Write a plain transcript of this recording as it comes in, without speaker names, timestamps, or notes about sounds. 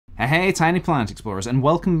Hey, Tiny Planet Explorers, and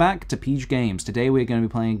welcome back to Peach Games. Today we're going to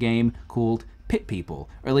be playing a game called Pit People,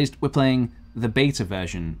 or at least we're playing the beta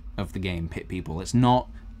version of the game Pit People. It's not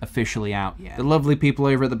officially out yet. The lovely people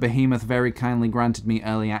over at the Behemoth very kindly granted me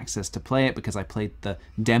early access to play it because I played the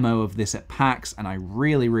demo of this at PAX and I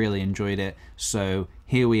really enjoyed it, so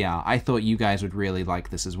here we are. I thought you guys would really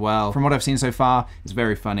like this as well. From what I've seen so far, it's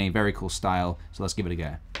very funny, very cool style, so let's give it a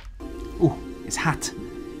go. Ooh, it's hot.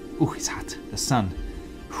 Ooh, it's hot. The sun.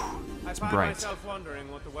 It's bright. Myself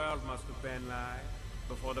wondering what the world must have been like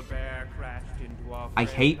before the bear crashed into our I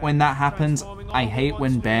hate when that happens. I hate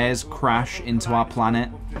when bears crash into our planet.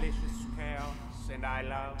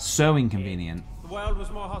 So inconvenient. The world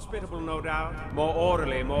was more hospitable, no doubt. More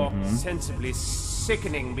orderly, more sensibly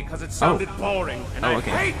sickening because it sounded boring. And I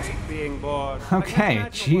hate being bored. Okay,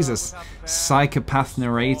 Jesus. Psychopath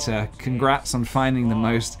narrator. Congrats on finding the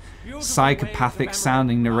most psychopathic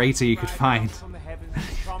sounding narrator you could find.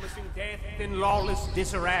 Promising death in lawless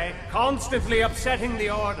disarray, constantly upsetting the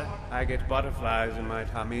order. I get butterflies in my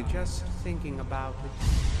tummy just thinking about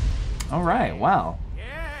it. Alright, well.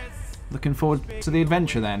 Yes. Looking forward to the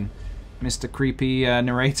adventure then, Mr. Creepy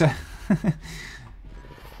narrator.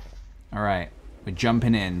 Alright, we're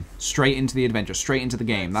jumping in. Straight into the adventure, straight into the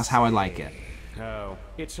game. That's how I like it. Oh,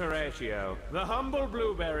 it's Horatio, the humble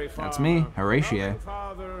blueberry farmer. That's me, Horatio.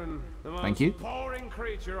 Thank you.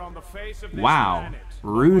 Wow,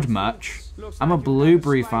 rude much. I'm a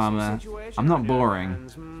blueberry farmer. I'm not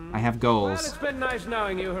boring. I have goals. Well, it's been nice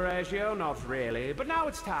knowing you, Horatio. Not really, but now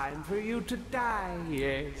it's time for you to die.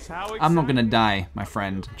 Yes, how exciting. I'm not gonna die, my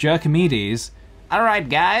friend. Jerkimedes. Alright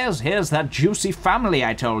guys, here's that juicy family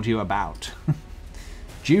I told you about.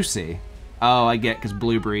 Juicy? Oh, I get, because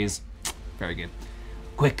blueberries. Very good.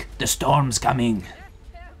 Quick, the storm's coming.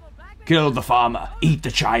 Kill the farmer, eat the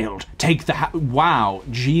child, take the wow,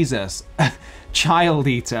 Jesus. Child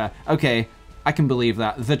eater. Okay, I can believe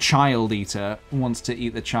that. The child eater wants to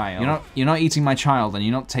eat the child. You're not eating my child and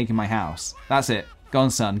you're not taking my house. That's it. Go on,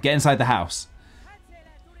 son. Get inside the house.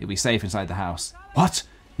 You'll be safe inside the house. What?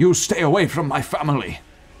 You stay away from my family.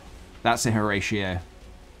 That's it, Horatio.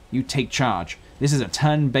 You take charge. This is a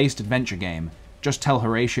turn-based adventure game. Just tell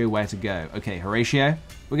Horatio where to go. Okay, Horatio,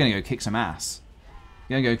 we're gonna go kick some ass.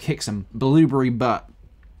 We're gonna go kick some blueberry butt.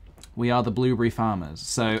 We are the blueberry farmers.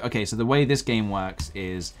 So, okay, so the way this game works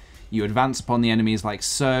is you advance upon the enemies like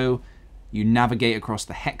so, you navigate across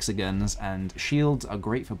the hexagons, and shields are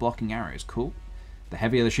great for blocking arrows. Cool. The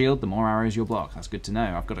heavier the shield, the more arrows you'll block. That's good to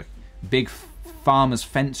know. I've got a big farmer's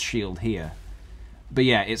fence shield here. But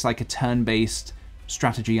yeah, it's like a turn-based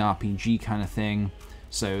strategy RPG kind of thing.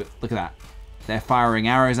 So, look at that. They're firing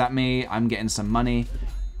arrows at me. I'm getting some money.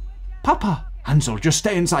 Papa! Hansel, just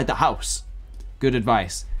stay inside the house. Good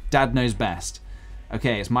advice. Dad knows best.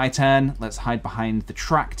 Okay, it's my turn. Let's hide behind the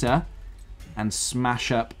tractor and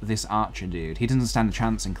smash up this archer dude. He doesn't stand a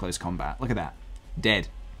chance in close combat. Look at that. Dead.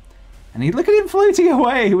 And look at him floating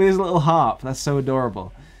away with his little harp. That's so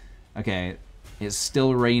adorable. Okay, it's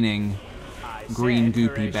still raining green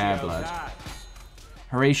goopy bear blood.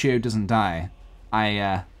 Horatio doesn't die.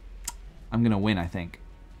 I'm gonna win, I think.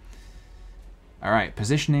 Alright,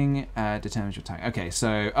 positioning determines your attack. Okay,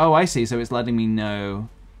 so, oh, I see, so it's letting me know.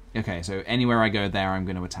 Okay, so anywhere I go there, I'm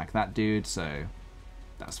gonna attack that dude, so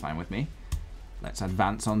that's fine with me. Let's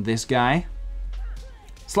advance on this guy.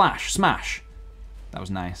 Slash, smash. That was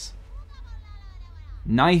nice.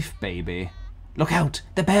 Knife, baby. Look out,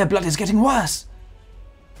 the bear blood is getting worse.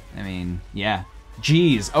 I mean, yeah.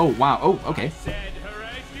 Jeez, oh, wow, oh, okay.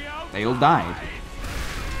 They all died.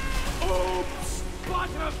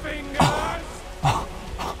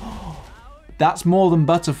 That's more than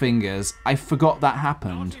Butterfingers. I forgot that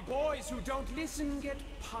happened. Boys who don't listen get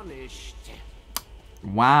punished.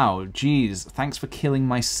 Wow, geez. Thanks for killing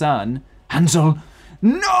my son. Hansel,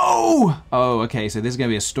 no! Oh, okay, so this is going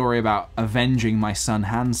to be a story about avenging my son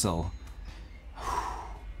Hansel.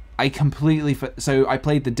 I completely... So I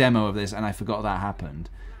played the demo of this and I forgot that happened.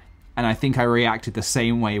 And I think I reacted the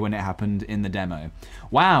same way when it happened in the demo.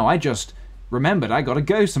 Wow, I just remembered I gotta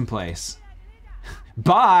go someplace.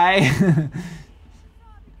 Bye!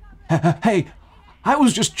 Hey, I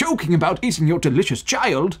was just joking about eating your delicious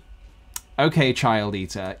child. Okay, child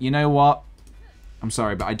eater. You know what? I'm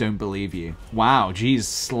sorry, but I don't believe you. Wow, geez,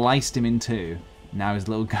 sliced him in two. Now his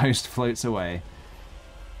little ghost floats away.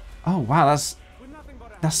 Oh, wow, that's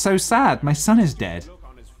so sad. My son is dead.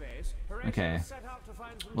 Okay.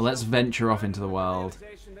 Well, let's venture off into the world.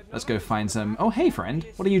 Let's go find some... Oh, hey, friend.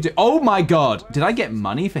 What are you doing? Oh, my God. Did I get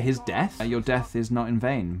money for his death? Your death is not in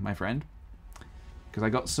vain, my friend. Because I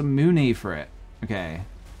got some Mooney for it. Okay.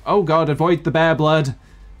 Oh, God, avoid the bear blood.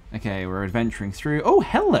 Okay, we're adventuring through. Oh,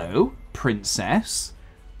 hello, princess.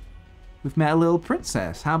 We've met a little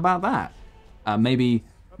princess. How about that? Maybe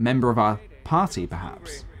member of our party,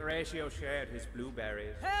 perhaps. Horatio shared his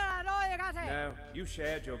blueberries. No, you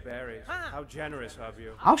shared your berries. How generous of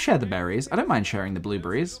you. I'll share the berries. I don't mind sharing the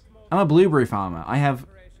blueberries. I'm a blueberry farmer. I have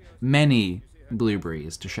many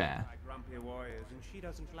blueberries to share. Grumpy warriors, and she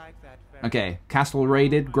doesn't like that. Okay, castle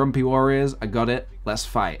raided, grumpy warriors. I got it. Let's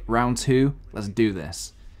fight. Round 2. Let's do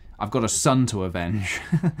this. I've got a son to avenge.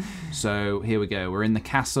 So here we go. We're in the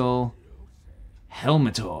castle.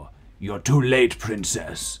 Helmetor, you're too late,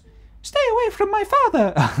 princess. Stay away from my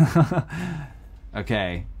father.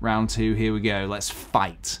 Okay, round 2, here we go. Let's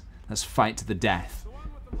fight. Let's fight to the death.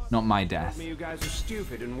 Not my death. You guys are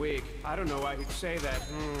stupid and weak. I don't know why he'd say that.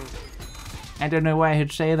 I don't know why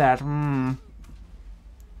he'd say that.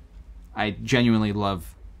 I genuinely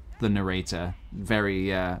love the narrator. Very,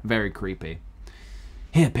 very creepy.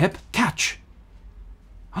 Here, Pip, catch.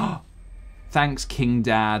 Oh, thanks, King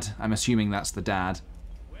Dad. I'm assuming that's the dad.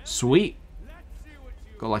 Sweet.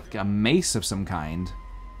 Got like a mace of some kind.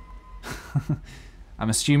 I'm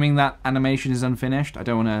assuming that animation is unfinished. I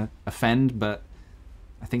don't want to offend, but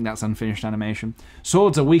I think that's unfinished animation.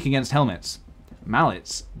 Swords are weak against helmets.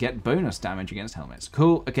 Mallets get bonus damage against helmets.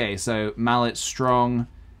 Cool. Okay, so mallet's strong.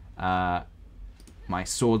 My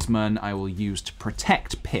swordsman I will use to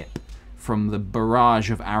protect Pip from the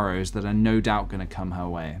barrage of arrows that are no doubt going to come her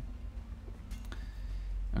way.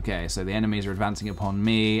 Okay, so the enemies are advancing upon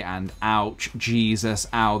me, and ouch, Jesus,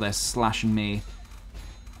 ow, they're slashing me.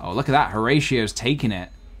 Oh, look at that, Horatio's taking it.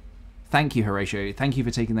 Thank you, Horatio. Thank you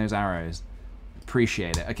for taking those arrows.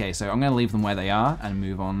 Appreciate it. Okay, so I'm going to leave them where they are and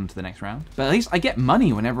move on to the next round. But at least I get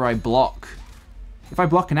money whenever I block. If I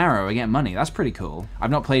block an arrow, I get money. That's pretty cool.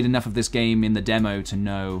 I've not played enough of this game in the demo to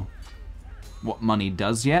know what money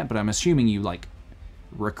does yet, but I'm assuming you, like,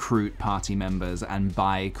 recruit party members and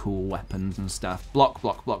buy cool weapons and stuff. Block,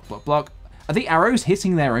 block, block, block, block. Are the arrows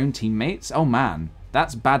hitting their own teammates? Oh man,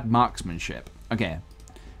 that's bad marksmanship. Okay,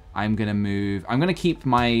 I'm gonna move. I'm gonna keep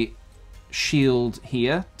my shield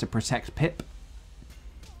here to protect Pip.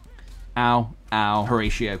 Ow, ow,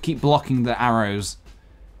 Horatio, keep blocking the arrows.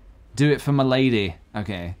 Do it for my lady.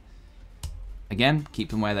 Okay. Again, keep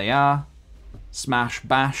them where they are. Smash,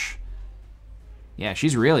 bash. Yeah,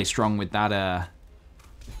 she's really strong with that,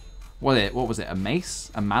 what was it, a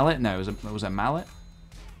mace? A mallet? No, it was a mallet.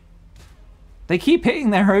 They keep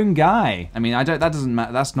hitting their own guy. I mean, that doesn't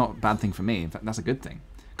matter. That's not a bad thing for me. In fact, that's a good thing.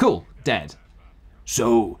 Cool, dead.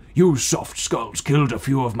 So, you soft skulls killed a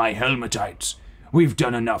few of my helmetites. We've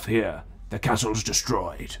done enough here. The castle's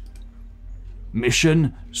destroyed.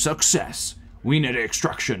 Mission success. We need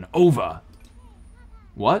extraction. Over.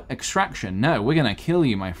 What? Extraction? No, we're gonna kill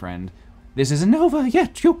you, my friend. This isn't over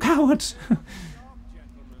yet, you cowards.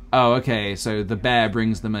 Oh, okay, so the bear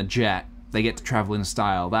brings them a jet. They get to travel in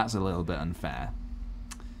style. That's a little bit unfair.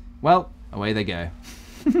 Well, away they go.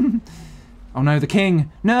 Oh no, the king!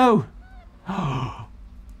 No! I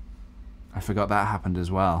forgot that happened as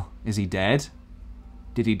well. Is he dead?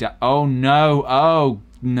 Did he die? Oh no! Oh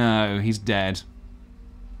no, he's dead.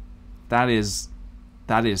 That is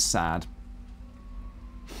sad.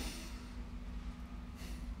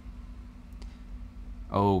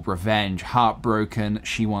 Oh, revenge. Heartbroken.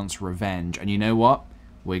 She wants revenge. And you know what?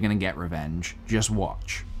 We're going to get revenge. Just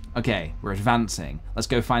watch. Okay, we're advancing. Let's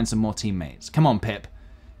go find some more teammates. Come on, Pip.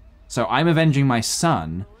 So I'm avenging my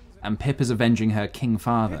son, and Pip is avenging her king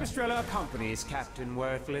father. Pipistrella accompanies Captain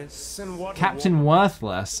Worthless, and what Captain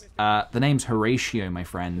Worthless? The name's Horatio, my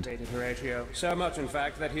friend. Horatio. So much, in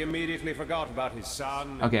fact, that he immediately forgot about his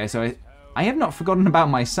son. Okay, so I have not forgotten about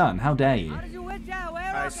my son. How dare you?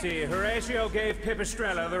 I see. Horatio gave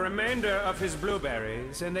Pipistrella the remainder of his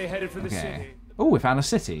blueberries, and they headed for the city. Oh, we found a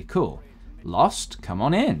city. Cool. Lost? Come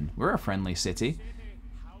on in. We're a friendly city.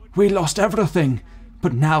 We lost everything,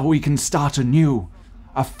 but now we can start anew.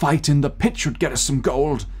 A fight in the pit should get us some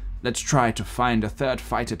gold. Let's try to find a third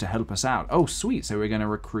fighter to help us out. Oh, sweet. So we're going to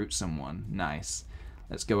recruit someone. Nice.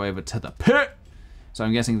 Let's go over to the pit. So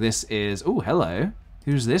I'm guessing this is... Oh, hello.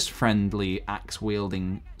 Who's this friendly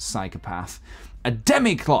axe-wielding psychopath? A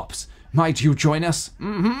Demiclops! Might you join us?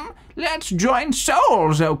 Mm-hmm. Let's join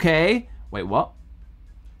souls, okay? Wait, what?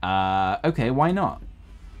 Okay, why not?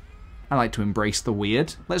 I like to embrace the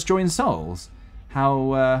weird. Let's join souls.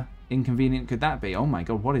 How, inconvenient could that be? Oh my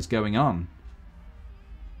god, what is going on?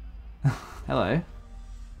 Hello.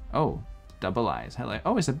 Oh, double eyes. Hello.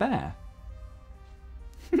 Oh, it's a bear.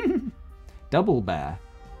 Double bear.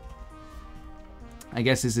 I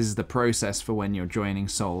guess this is the process for when you're joining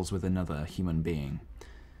souls with another human being.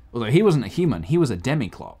 Although he wasn't a human, he was a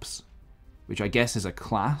Demiclops. which I guess is a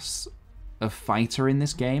class of fighter in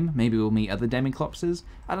this game. Maybe we'll meet other Demiclopses.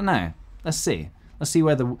 I don't know. Let's see. Let's see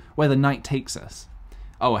where the night takes us.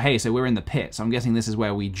 Oh, hey, so we're in the pit, so I'm guessing this is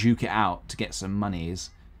where we juke it out to get some monies.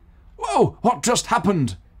 Whoa, what just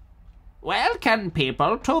happened? Welcome,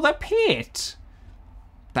 people, to the pit.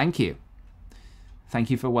 Thank you. Thank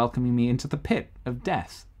you for welcoming me into the pit of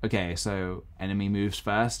death. Okay, so enemy moves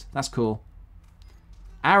first. That's cool.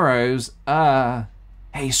 Arrows,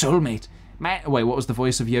 hey, soulmate. Wait, what was the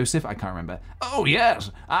voice of Yosef? I can't remember. Oh, yes,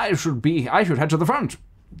 I should head to the front.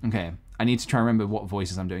 Okay, I need to try and remember what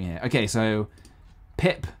voices I'm doing here. Okay, so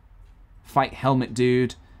Pip, fight Helmet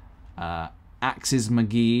Dude. Axes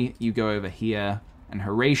McGee, you go over here. And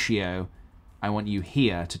Horatio, I want you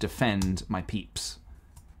here to defend my peeps.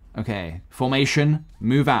 Okay, formation,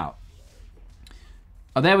 move out.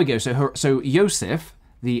 Oh, there we go. So Yosef,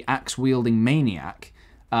 the axe-wielding maniac,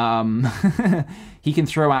 he can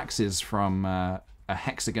throw axes from a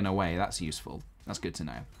hexagon away. That's useful. That's good to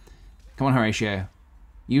know. Come on, Horatio.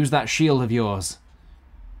 Use that shield of yours.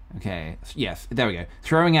 Okay, yeah, there we go.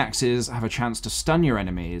 Throwing axes have a chance to stun your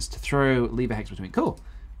enemies, to leave a hex between. Cool.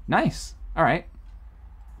 Nice. All right.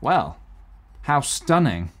 Well, how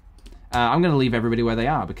stunning. I'm going to leave everybody where they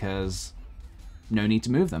are because no need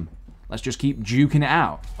to move them. Let's just keep juking it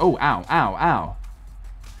out. Oh, ow, ow, ow.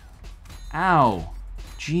 Ow.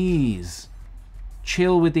 Jeez.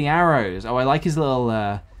 Chill with the arrows. Oh, I like his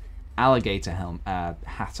little alligator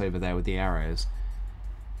hat over there with the arrows.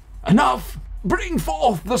 Enough! Bring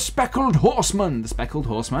forth the speckled horseman! The speckled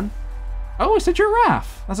horseman? Oh, it's a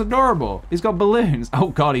giraffe. That's adorable. He's got balloons. Oh,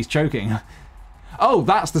 God, he's choking. Oh,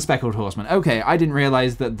 that's the speckled horseman. Okay, I didn't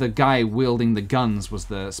realize that the guy wielding the guns was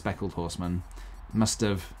the speckled horseman. Must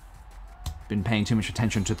have been paying too much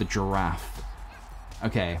attention to the giraffe.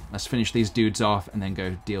 Okay, let's finish these dudes off and then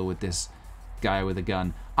go deal with this guy with a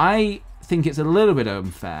gun. I think it's a little bit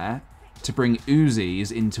unfair to bring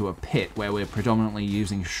Uzis into a pit where we're predominantly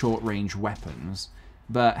using short-range weapons.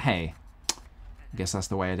 But hey, I guess that's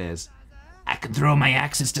the way it is. I can throw my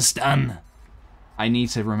axes to stun. I need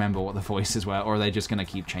to remember what the voices were, or are they just going to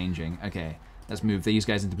keep changing? Okay, let's move these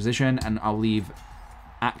guys into position, and I'll leave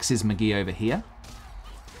Axes McGee over here.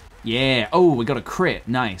 Yeah, oh, we got a crit,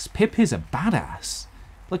 nice. Pip is a badass.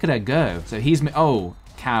 Look at her go. So he's, oh,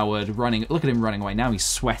 coward, running. Look at him running away. Now he's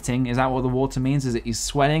sweating. Is that what the water means? Is it he's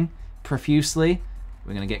sweating profusely?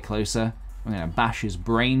 We're going to get closer. We're going to bash his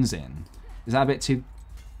brains in. Is that a bit too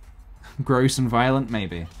gross and violent?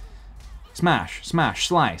 Maybe. Smash, smash,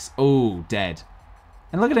 slice. Oh, dead.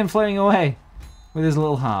 And look at him floating away with his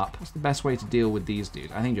little harp. What's the best way to deal with these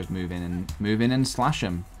dudes? I think just move in and slash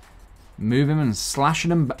him. Move him and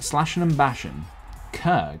slashing and bashing.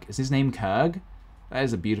 Kurg. Is his name Kurg? That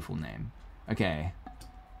is a beautiful name. Okay.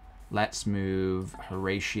 Let's move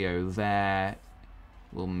Horatio there.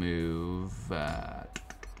 We'll move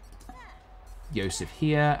Yosef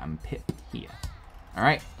here and Pip here.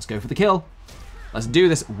 Alright, let's go for the kill. Let's do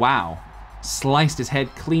this. Wow. Sliced his head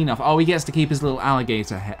clean off. Oh, he gets to keep his little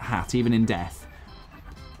alligator hat even in death.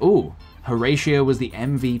 Ooh, Horatio was the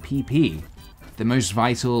MVPP. The most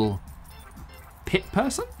vital pit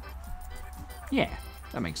person? Yeah,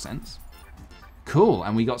 that makes sense. Cool,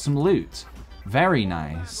 and we got some loot. Very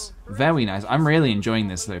nice. Very nice. I'm really enjoying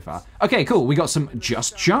this so far. Okay, cool. We got some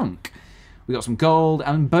just junk. We got some gold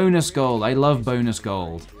and bonus gold. I love bonus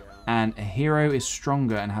gold. And a hero is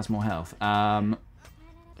stronger and has more health.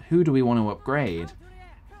 Who do we want to upgrade?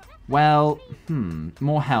 Well,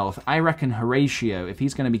 more health. I reckon Horatio, if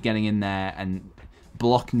he's going to be getting in there and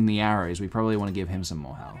blocking the arrows, we probably want to give him some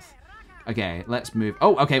more health. Okay, let's move.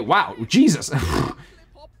 Oh, okay, wow, Jesus.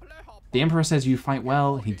 The Emperor says you fight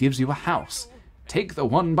well, he gives you a house. Take the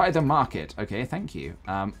one by the market. Okay, thank you.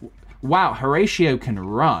 Wow, Horatio can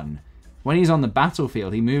run. When he's on the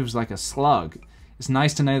battlefield, he moves like a slug. It's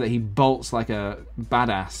nice to know that he bolts like a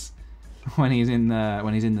badass when he's in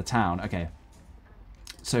the town. Okay.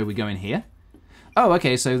 So we go in here. Oh,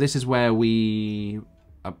 okay, so this is where we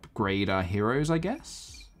upgrade our heroes, I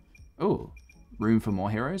guess. Oh, room for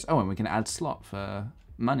more heroes. Oh, and we can add slot for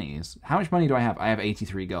monies. How much money do I have? I have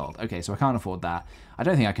 83 gold. Okay, so I can't afford that. I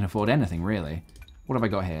don't think I can afford anything, really. What have I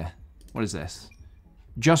got here? What is this?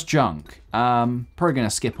 Just junk. Probably going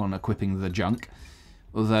to skip on equipping the junk.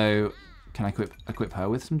 Although, can I equip her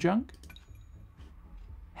with some junk?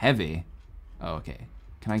 Heavy. Oh, okay.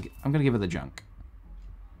 I'm going to give her the junk.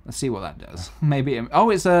 Let's see what that does. Maybe. Oh,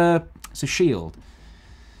 it's a shield.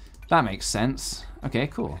 That makes sense. Okay,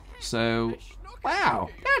 cool. So, wow,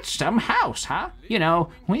 that's some house, huh? You know,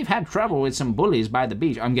 we've had trouble with some bullies by the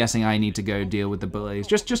beach. I'm guessing I need to go deal with the bullies.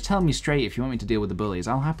 Just tell me straight if you want me to deal with the bullies.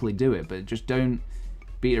 I'll happily do it, but just don't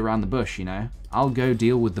beat around the bush, you know? I'll go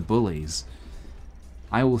deal with the bullies.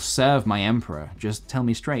 I will serve my emperor. Just tell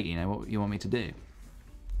me straight, you know, what you want me to do.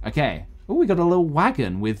 Okay. Oh, we got a little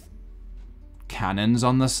wagon with cannons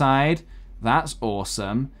on the side. That's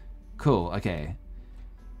awesome. Cool, okay.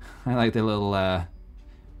 I like the little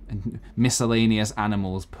miscellaneous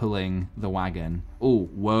animals pulling the wagon. Oh,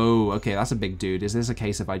 whoa, okay, that's a big dude. Is this a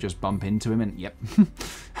case if I just bump into him and... Yep.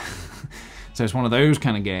 So it's one of those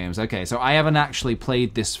kind of games. Okay, so I haven't actually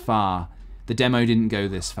played this far. The demo didn't go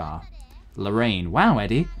this far. Lorraine. Wow,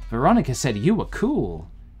 Eddie. Veronica said you were cool.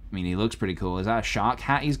 I mean, he looks pretty cool. Is that a shark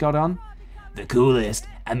hat he's got on? The coolest.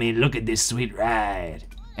 I mean, look at this sweet ride.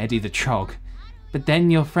 Eddie the Chog. But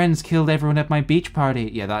then your friends killed everyone at my beach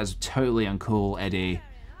party. Yeah, that is totally uncool, Eddie.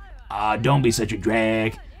 Ah, don't be such a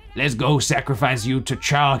drag. Let's go sacrifice you to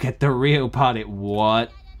Chog at the real party.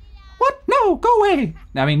 What? What? No, go away.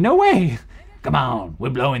 I mean, no way. Come on, we're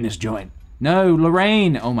blowing this joint. No,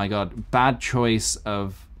 Lorraine. Oh my god, bad choice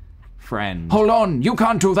of friend. Hold on, you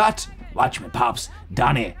can't do that. Watch me, Pops.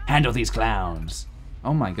 Donnie, handle these clowns.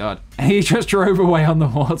 Oh my god. He just drove away on the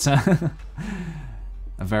water.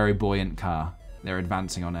 A very buoyant car. They're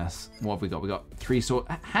advancing on us. What have we got? We got 3 swords.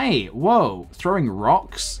 Hey, whoa. Throwing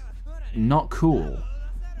rocks? Not cool.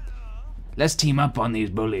 Let's team up on these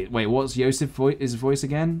bullies. Wait, what's Yosef's voice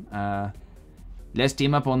again? Let's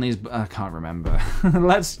team up on these... I can't remember.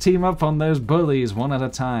 Let's team up on those bullies one at a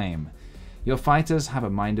time. Your fighters have a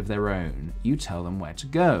mind of their own. You tell them where to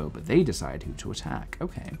go, but they decide who to attack.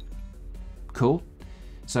 Okay. Cool.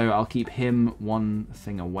 So I'll keep him one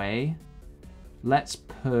thing away. Let's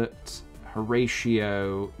put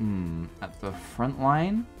Horatio at the front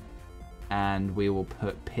line. And we will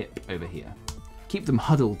put Pip over here. Keep them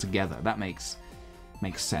huddled together. That makes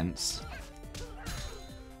sense.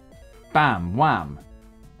 Bam, wham.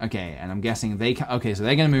 Okay, and I'm guessing they can... Okay, so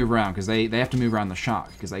they're going to move around because they have to move around the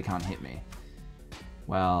shark because they can't hit me.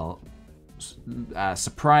 Well,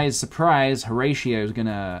 surprise, surprise, Horatio's going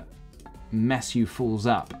to mess you fools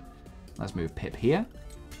up. Let's move Pip here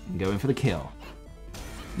and go in for the kill.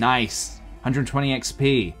 Nice. 120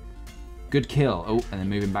 XP. Good kill. Oh, and then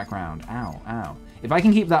move him back around. Ow, ow. If I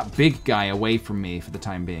can keep that big guy away from me for the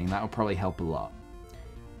time being, that will probably help a lot.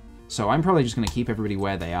 So I'm probably just going to keep everybody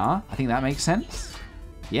where they are. I think that makes sense.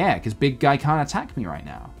 Yeah, because big guy can't attack me right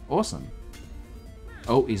now. Awesome.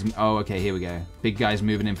 Oh, oh, okay, here we go. Big guy's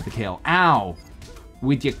moving in for the kill. Ow!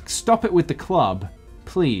 Would you stop it with the club,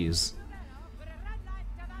 please?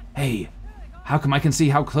 Hey, how come I can see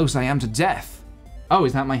how close I am to death? Oh,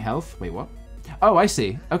 is that my health? Wait, what? Oh, I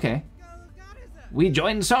see. Okay. We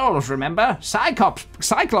joined souls, remember? Cyclops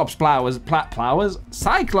powers,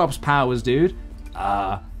 Cyclops powers, dude.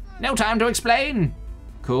 No time to explain.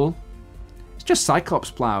 Cool. It's just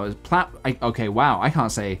Cyclops powers. Okay, wow, I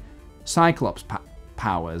can't say Cyclops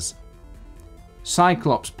powers.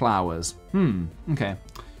 Cyclops powers. Okay.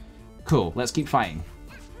 Cool, let's keep fighting.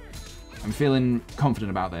 I'm feeling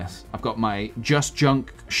confident about this. I've got my Just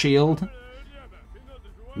Junk shield.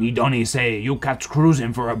 Me Donnie say you catch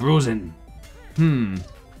cruising for a bruising.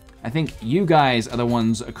 I think you guys are the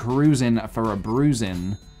ones cruising for a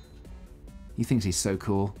bruising. He thinks he's so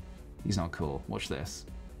cool. He's not cool. Watch this.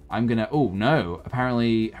 I'm gonna... Oh, no.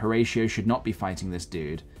 Apparently, Horatio should not be fighting this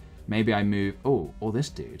dude. Maybe I move... Oh, or this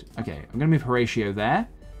dude. Okay, I'm gonna move Horatio there.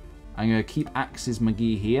 I'm gonna keep Axes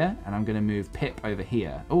McGee here, and I'm gonna move Pip over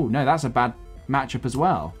here. Oh, no, that's a bad matchup as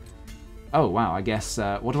well. Oh, wow, I guess...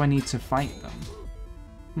 what do I need to fight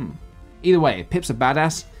them? Either way, Pip's a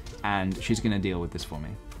badass, and she's gonna deal with this for me.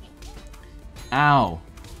 Ow.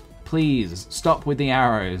 Please, stop with the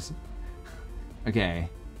arrows. Okay.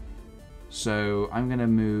 So I'm gonna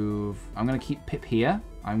move... I'm gonna keep Pip here.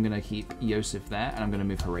 I'm gonna keep Yosef there, and I'm gonna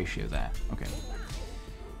move Horatio there. Okay.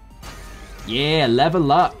 Yeah,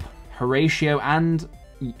 level up. Horatio and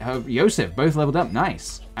Yosef both leveled up.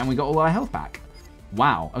 Nice. And we got all our health back.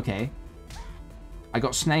 Wow, okay. I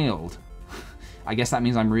got snailed. I guess that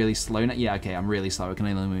means I'm really slow now. Yeah, okay, I'm really slow. I can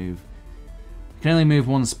only move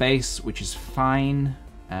one space, which is fine,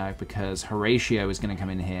 because Horatio is going to come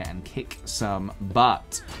in here and kick some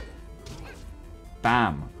butt.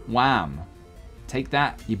 Bam. Wham. Take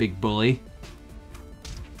that, you big bully.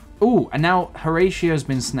 Ooh, and now Horatio's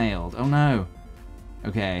been snailed. Oh, no.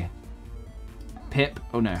 Okay. Pip.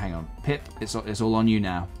 Oh, no, hang on. Pip, it's all on you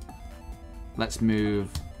now. Let's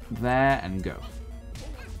move there and go.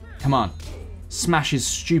 Come on. Smash his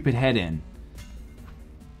stupid head in.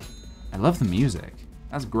 I love the music.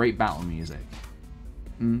 That's great battle music.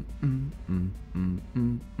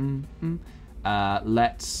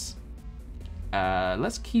 Let's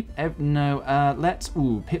Let's keep... let's...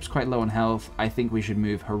 Ooh, Pip's quite low on health. I think we should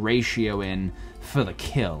move Horatio in for the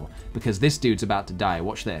kill, because this dude's about to die.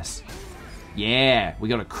 Watch this. Yeah, we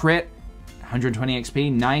got a crit. 120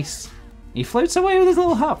 XP, nice. He floats away with his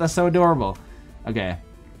little harp. That's so adorable. Okay.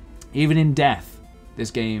 Even in death,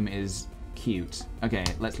 this game is cute. Okay,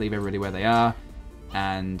 let's leave everybody where they are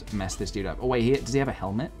and mess this dude up. Oh, wait, does he have a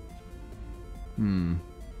helmet?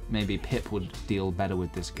 Maybe Pip would deal better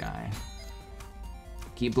with this guy.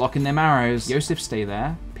 Keep blocking them arrows. Yosef, stay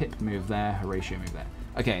there. Pip, move there. Horatio, move there.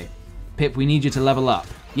 Okay, Pip, we need you to level up.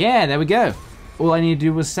 Yeah, there we go. All I need to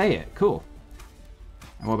do was say it. Cool.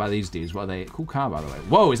 And what about these dudes? What are they? Cool car, by the way.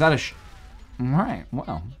 Whoa, is that a Alright,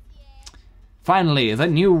 well. Finally, the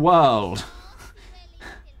new world.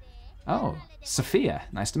 Oh, Sophia.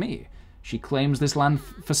 Nice to meet you. She claims this land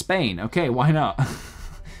for Spain. Okay, why not?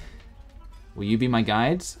 Will you be my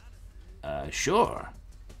guides? Sure.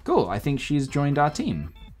 Cool, I think she's joined our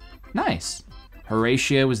team. Nice.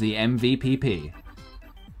 Horatio was the MVPP.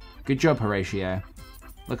 Good job, Horatio.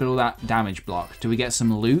 Look at all that damage block. Do we get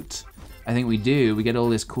some loot? I think we do. We get all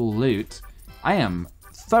this cool loot. I am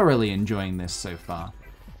thoroughly enjoying this so far.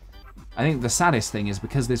 I think the saddest thing is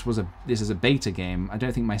because this is a beta game, I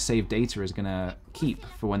don't think my save data is gonna keep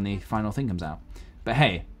for when the final thing comes out. But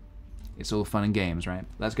hey, it's all fun and games, right?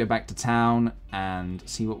 Let's go back to town and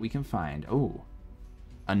see what we can find. Oh,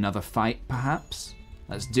 another fight perhaps?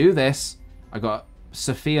 Let's do this. I got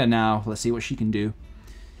Sophia now. Let's see what she can do.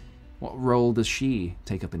 What role does she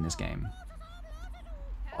take up in this game?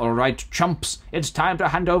 All right, chumps, it's time to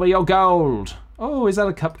hand over your gold. Oh, is that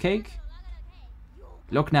a cupcake?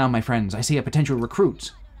 Look now, my friends, I see a potential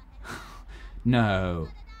recruit. No,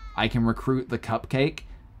 I can recruit the cupcake?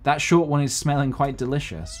 That short one is smelling quite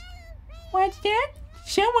delicious. What's that?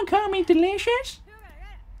 Someone call me delicious?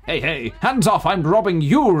 Hey, hands off, I'm robbing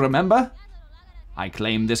you, remember? I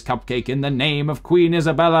claim this cupcake in the name of Queen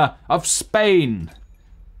Isabella of Spain.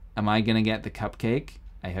 Am I gonna get the cupcake?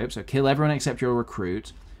 I hope so. Kill everyone except your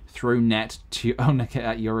recruit. Throw net to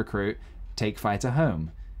at your recruit. Take fighter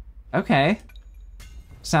home. Okay.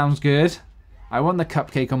 Sounds good. I want the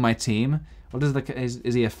cupcake on my team. What is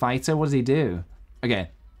is he a fighter? What does he do? Okay.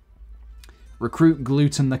 Recruit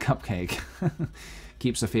Gluten the cupcake.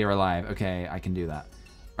 Keep Sophia alive. Okay, I can do that.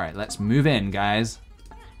 Alright, let's move in, guys.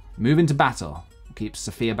 Move into battle. Keep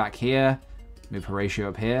Sophia back here. Move Horatio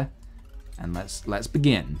up here. And let's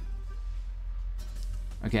begin.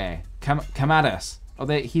 Okay, come at us. Oh,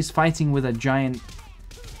 he's fighting with a giant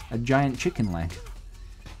chicken leg.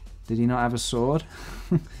 Did he not have a sword?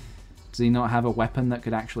 Does he not have a weapon that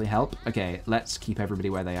could actually help? Okay, let's keep everybody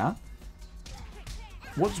where they are.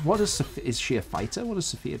 What does Sophia, is she a fighter? What does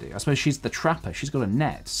Sophia do? I suppose she's the trapper. She's got a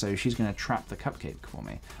net, so she's gonna trap the cupcake for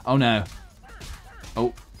me. Oh no.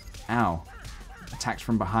 Oh, ow. Attacked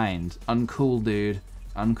from behind. Uncool, dude.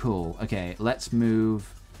 Uncool. Okay, let's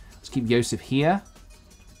move. Let's keep Yosef here.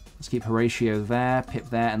 Let's keep Horatio there, Pip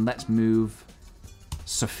there, and let's move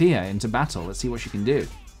Sophia into battle. Let's see what she can do.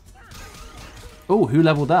 Oh, who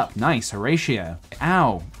leveled up? Nice, Horatio.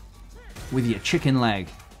 Ow. With your chicken leg.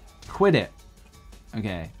 Quit it.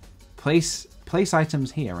 Okay. Place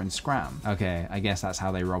items here and scram. Okay, I guess that's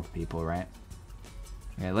how they rob people, right?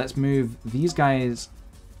 Okay, let's move these guys.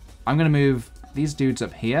 I'm going to move these dudes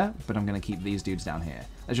up here, but I'm going to keep these dudes down here.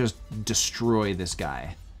 Let's just destroy this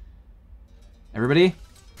guy. Everybody,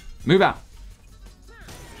 move out.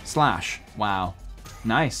 Slash. Wow.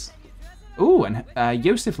 Nice. Ooh, and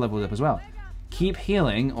Yosef leveled up as well. Keep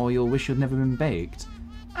healing or you'll wish you'd never been baked.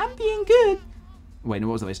 I'm being good. Wait, no,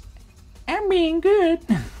 what was the voice? I'm being good.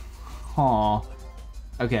 Aw.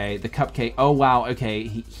 Okay, the cupcake. Oh, wow. Okay,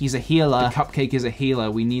 he's a healer. The cupcake is a healer.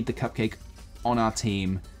 We need the cupcake on our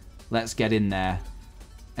team. Let's get in there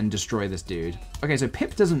and destroy this dude. Okay, so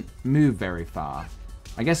Pip doesn't move very far.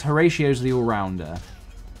 I guess Horatio's the all-rounder.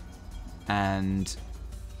 And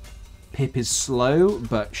Pip is slow,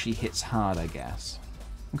 but she hits hard, I guess.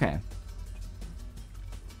 Okay.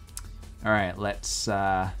 Alright, let's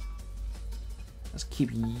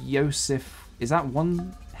keep Yosef. Is that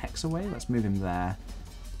one hex away? Let's move him there.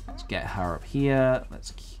 Let's get her up here.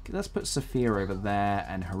 Let's put Sophia over there.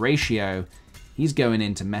 And Horatio, he's going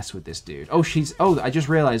in to mess with this dude. Oh, I just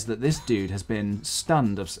realized that this dude has been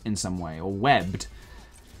stunned in some way, or webbed,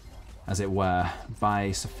 as it were,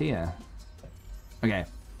 by Sophia. Okay.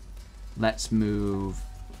 Let's move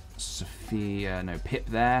Sophia, no, Pip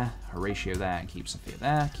there, Horatio there, and keep Sophia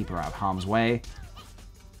there. Keep her out of harm's way.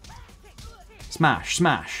 Smash,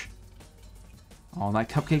 smash. Oh, that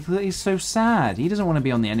cupcake, he's so sad. He doesn't want to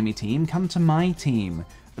be on the enemy team. Come to my team.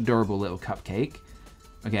 Adorable little cupcake.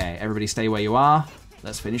 Okay, everybody stay where you are.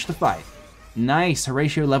 Let's finish the fight. Nice.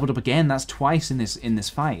 Horatio leveled up again. That's twice in this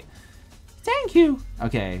fight. Thank you.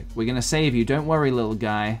 Okay, we're gonna save you. Don't worry, little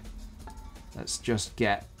guy. Let's just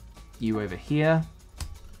get you over here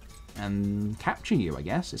and capture you, I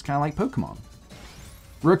guess. It's kind of like Pokemon.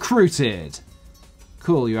 Recruited.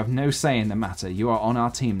 Cool, you have no say in the matter. You are on our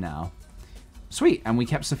team now. Sweet, and we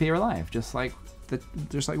kept Sophia alive, just like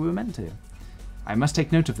we were meant to. I must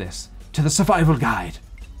take note of this. To the survival guide.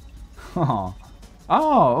 Oh,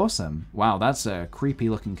 awesome. Wow, that's a creepy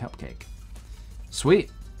looking cupcake. Sweet.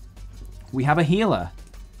 We have a healer.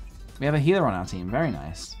 We have a healer on our team. Very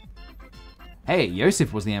nice. Hey,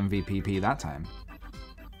 Yosef was the MVP that time.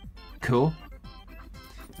 Cool.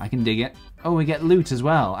 I can dig it. Oh, we get loot as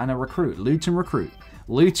well, and a recruit. Loot and recruit.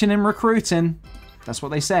 Looting and recruiting. That's what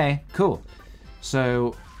they say. Cool.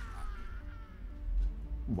 So,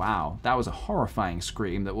 wow, that was a horrifying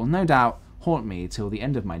scream that will no doubt haunt me till the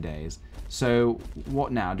end of my days. So,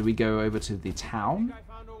 what now? Do we go over to the town?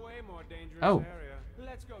 Oh.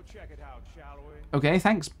 Let's go check it out, shall we? Okay,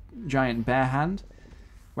 thanks, giant bear hand.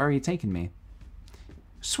 Where are you taking me?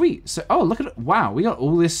 Sweet. So, oh, look at it. Wow, we got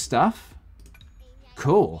all this stuff.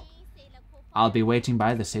 Cool. I'll be waiting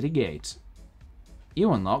by the city gate.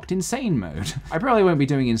 You unlocked insane mode. I probably won't be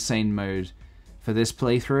doing insane mode for this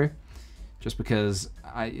playthrough, just because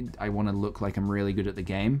I want to look like I'm really good at the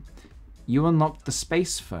game. You unlocked the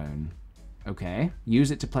space phone. Okay.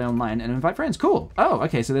 Use it to play online and invite friends. Cool. Oh,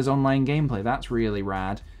 okay, so there's online gameplay. That's really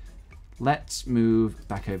rad. Let's move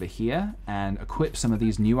back over here and equip some of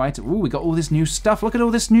these new items. Ooh, we got all this new stuff. Look at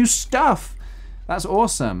all this new stuff. That's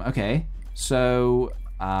awesome. Okay, so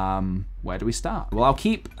where do we start? Well, I'll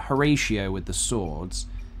keep Horatio with the swords.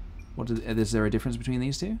 Is there a difference between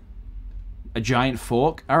these two? A giant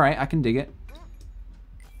fork. All right, I can dig it.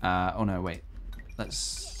 Oh no, wait.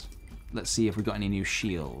 Let's see if we got any new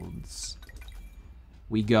shields.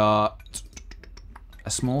 We got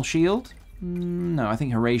a small shield. No, I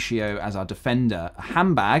think Horatio as our defender. A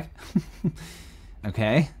handbag.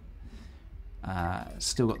 Okay.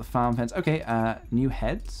 Still got the farm fence. Okay, new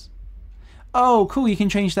heads. Oh, cool, you can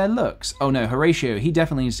change their looks. Oh no, Horatio, he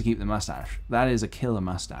definitely needs to keep the mustache. That is a killer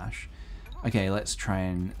mustache. Okay, let's try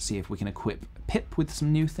and see if we can equip Pip with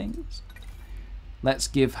some new things. Let's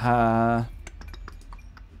give her...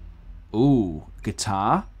 Ooh,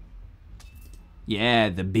 guitar. Yeah,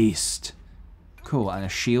 the beast. Cool, and a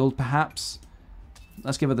shield perhaps?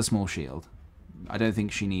 Let's give her the small shield. I don't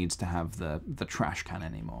think she needs to have the trash can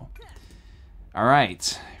anymore.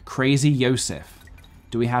 Alright, Crazy Yosef.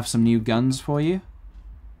 Do we have some new guns for you?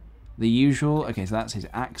 The usual. Okay, so that's his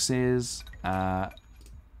axes. A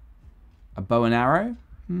bow and arrow?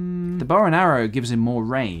 The bow and arrow gives him more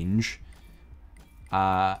range.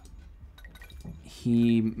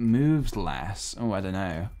 He moves less. Oh, I don't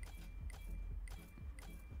know.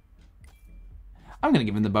 I'm going to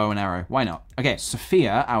give him the bow and arrow. Why not? Okay,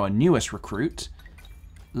 Sophia, our newest recruit.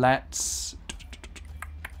 Let's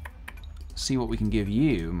see what we can give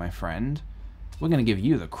you, my friend. We're going to give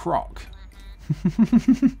you the croc.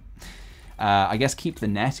 I guess keep the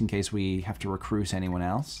net in case we have to recruit anyone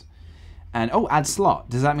else. And, oh, add slot.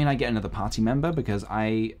 Does that mean I get another party member? Because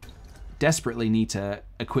I desperately need to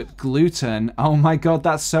equip Gluten. Oh my god,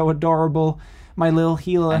 that's so adorable. My little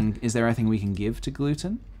healer. And is there anything we can give to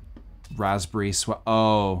Gluten? Raspberry swell.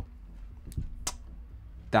 Oh.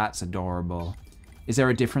 That's adorable. Is there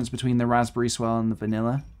a difference between the raspberry swell and the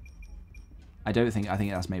vanilla? I think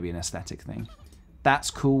that's maybe an aesthetic thing.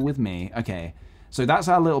 That's cool with me. Okay. So that's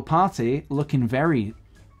our little party looking very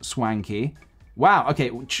swanky. Wow.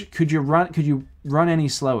 Okay. Could you run any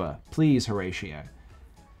slower? Please, Horatio.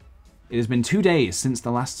 It has been 2 days since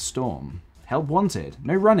the last storm. Help wanted.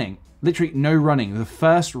 No running. Literally no running. The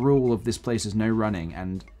first rule of this place is no running,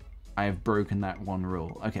 and I have broken that one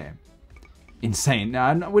rule. Okay. Insane.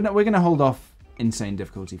 No, we're going to hold off insane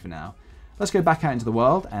difficulty for now. Let's go back out into the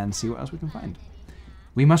world and see what else we can find.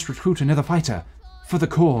 We must recruit another fighter for the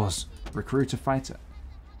cause. Recruit a fighter.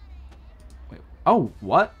 Wait. Oh,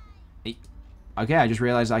 what? Okay, I just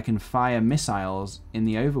realized I can fire missiles in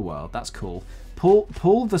the overworld. That's cool.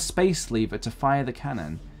 Pull the space lever to fire the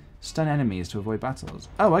cannon. Stun enemies to avoid battles.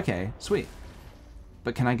 Oh, okay. Sweet.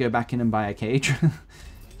 But can I go back in and buy a cage?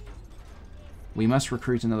 We must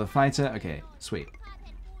recruit another fighter. Okay, sweet.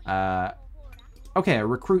 Okay, a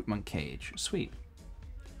recruitment cage. Sweet.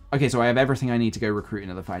 Okay, so I have everything I need to go recruit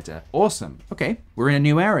another fighter. Awesome. Okay, we're in a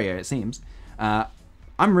new area, it seems. I'm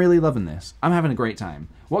really loving this. I'm having a great time.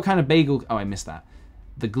 What kind of bagel... Oh, I missed that.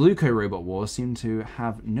 The Gluco Robot Wars seem to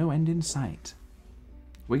have no end in sight.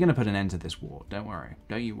 We're going to put an end to this war. Don't worry.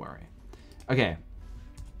 Don't you worry. Okay.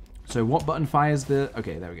 So what button fires the...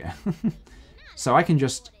 Okay, there we go. So I can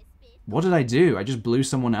just What did I do? I just blew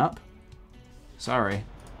someone up? Sorry.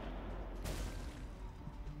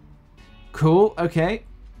 Cool, okay.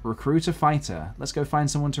 Recruit a fighter. Let's go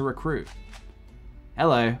find someone to recruit.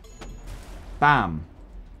 Hello. Bam.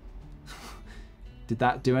 Did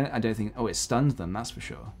that do it? I don't think... Oh, it stunned them, that's for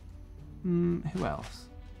sure. Who else?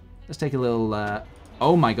 Let's take a little...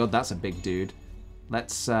 Oh my god, that's a big dude.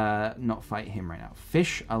 Let's not fight him right now.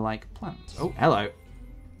 Fish are like plants. Oh, hello.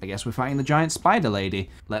 I guess we're fighting the giant spider lady.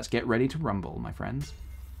 Let's get ready to rumble, my friends.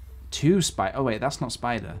 2 spider... Oh wait, that's not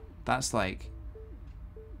spider. That's like...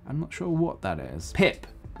 I'm not sure what that is. Pip.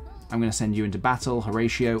 I'm going to send you into battle.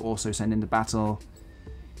 Horatio, also send into battle.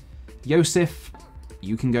 Yosef,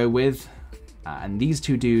 you can go with. And these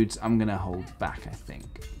 2 dudes, I'm going to hold back, I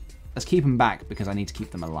think. Let's keep them back because I need to keep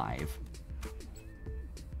them alive.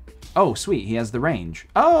 Oh, sweet. He has the range.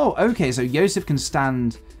 Oh, okay. So Yosef can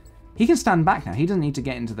stand... He can stand back now. He doesn't need to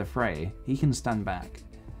get into the fray. He can stand back.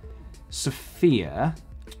 Sophia.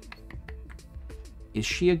 Is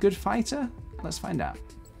she a good fighter? Let's find out.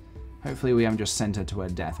 Hopefully we haven't just sent her to her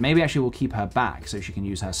death. Maybe actually we'll keep her back so she can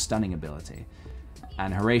use her stunning ability.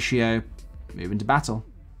 And Horatio, move into battle.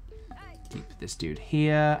 Keep this dude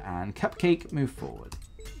here. And Cupcake, move forward.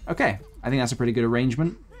 Okay, I think that's a pretty good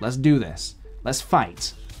arrangement. Let's do this. Let's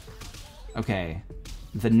fight. Okay,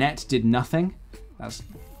 the net did nothing. That's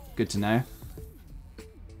good to know.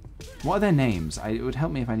 What are their names? It would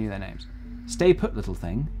help me if I knew their names. Stay put, little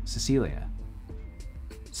thing. Cecilia.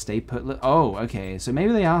 Stay put. Oh, okay. So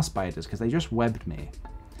maybe they are spiders because they just webbed me.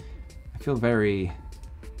 I feel very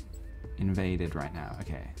invaded right now.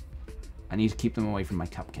 Okay. I need to keep them away from my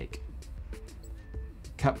Cupcake.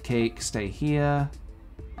 Cupcake, stay here.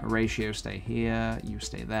 Horatio, stay here. You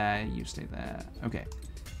stay there. You stay there. Okay.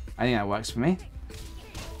 I think that works for me.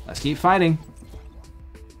 Let's keep fighting.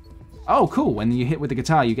 Oh, cool. When you hit with the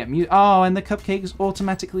guitar, you get mute. Oh, and the Cupcake is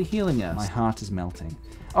automatically healing us. My heart is melting.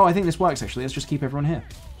 Oh, I think this works, actually. Let's just keep everyone here.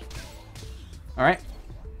 All right.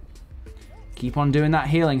 Keep on doing that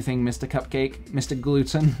healing thing, Mr. Cupcake. Mr.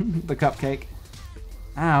 Gluten, the Cupcake.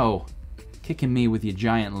 Ow. Kicking me with your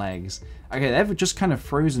giant legs. Okay, they've just kind of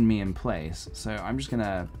frozen me in place, so I'm just going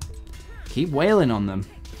to keep wailing on them.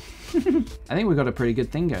 I think we've got a pretty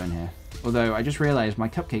good thing going here. Although, I just realized my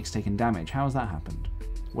Cupcake's taken damage. How has that happened?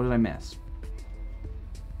 What did I miss?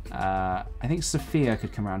 I think Sophia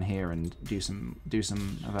could come around here and do some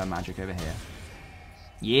of her magic over here.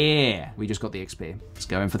 Yeah, we just got the XP. Let's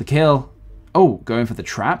go in for the kill. Oh, going for the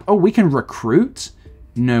trap. Oh, we can recruit?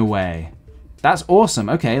 No way. That's awesome.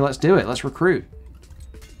 Okay, let's do it. Let's recruit.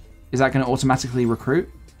 Is that going to automatically recruit?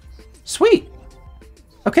 Sweet.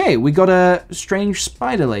 Okay, we got a strange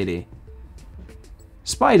spider lady.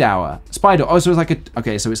 Spider. Spider. Oh, so it's like a...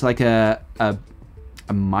 Okay, so it's like a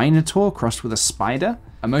minotaur crossed with a spider.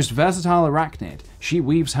 A most versatile arachnid. She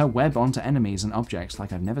weaves her web onto enemies and objects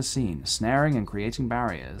like I've never seen, snaring and creating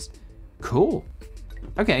barriers. Cool.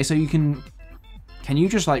 Okay, so you can you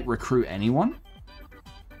just like recruit anyone?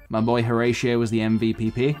 My boy Horatio was the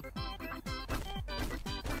MVPP.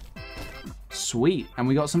 Sweet, and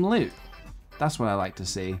we got some loot. That's what I like to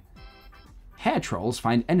see. Hair trolls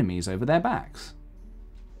find enemies over their backs.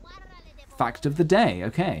 Fact of the day,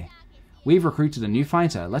 okay. We've recruited a new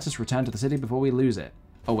fighter. Let us return to the city before we lose it.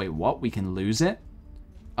 Oh, wait, what? We can lose it?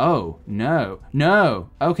 Oh, no.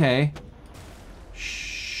 No! Okay.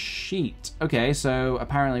 Sheet. Okay, so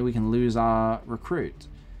apparently we can lose our recruit.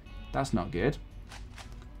 That's not good.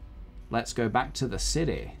 Let's go back to the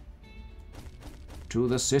city. To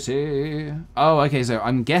the city. Oh, okay, so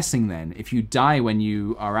I'm guessing then, if you die when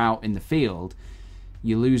you are out in the field,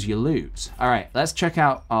 you lose your loot. All right, let's check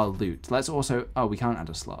out our loot. Let's also... Oh, we can't add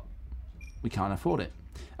a slot. We can't afford it.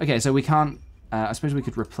 Okay, so we can't... I suppose we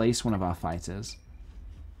could replace one of our fighters.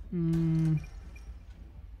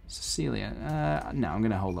 Cecilia. No, I'm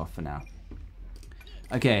going to hold off for now.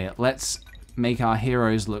 Okay, let's make our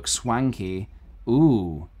heroes look swanky.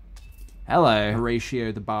 Ooh. Hello.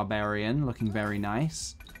 Horatio the Barbarian, looking very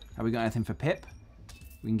nice. Have we got anything for Pip?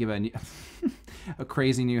 We can give her a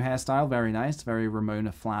crazy new hairstyle. Very nice. Very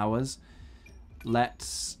Ramona Flowers.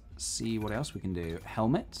 Let's see what else we can do.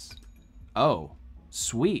 Helmets. Oh,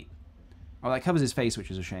 sweet. Oh, that covers his face, which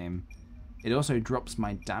is a shame. It also drops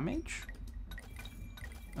my damage?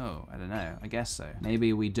 Oh, I don't know. I guess so.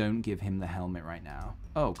 Maybe we don't give him the helmet right now.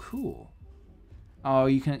 Oh, cool. Oh,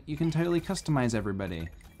 you can totally customize everybody.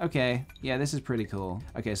 Okay, yeah, this is pretty cool.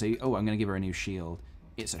 Okay, so, oh, I'm going to give her a new shield.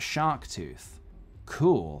 It's a shark tooth.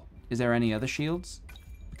 Cool. Is there any other shields?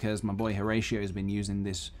 Because my boy Horatio has been using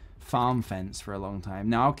this farm fence for a long time.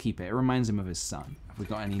 Now I'll keep it. It reminds him of his son. Have we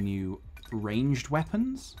got any new ranged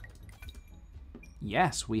weapons?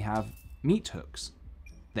 Yes, we have meat hooks.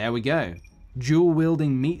 There we go.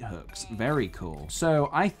 Dual-wielding meat hooks. Very cool. So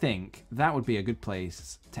I think that would be a good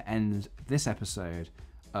place to end this episode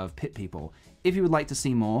of Pit People. If you would like to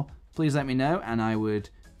see more, please let me know, and I would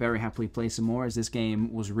very happily play some more, as this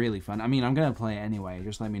game was really fun. I mean, I'm going to play it anyway.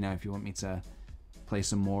 Just let me know if you want me to play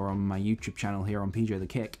some more on my YouTube channel here on PJ the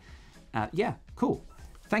Kick. Yeah, cool.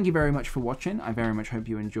 Thank you very much for watching. I very much hope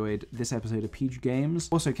you enjoyed this episode of Peach Games.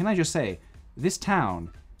 Also, can I just say, this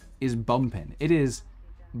town is bumping. It is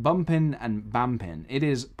bumping and bamping. It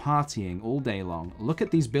is partying all day long. Look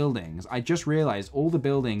at these buildings. I just realized all the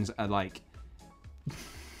buildings are like...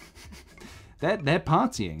 they're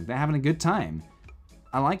partying. They're having a good time.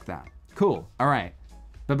 I like that. Cool. All right.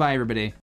 Bye-bye, everybody.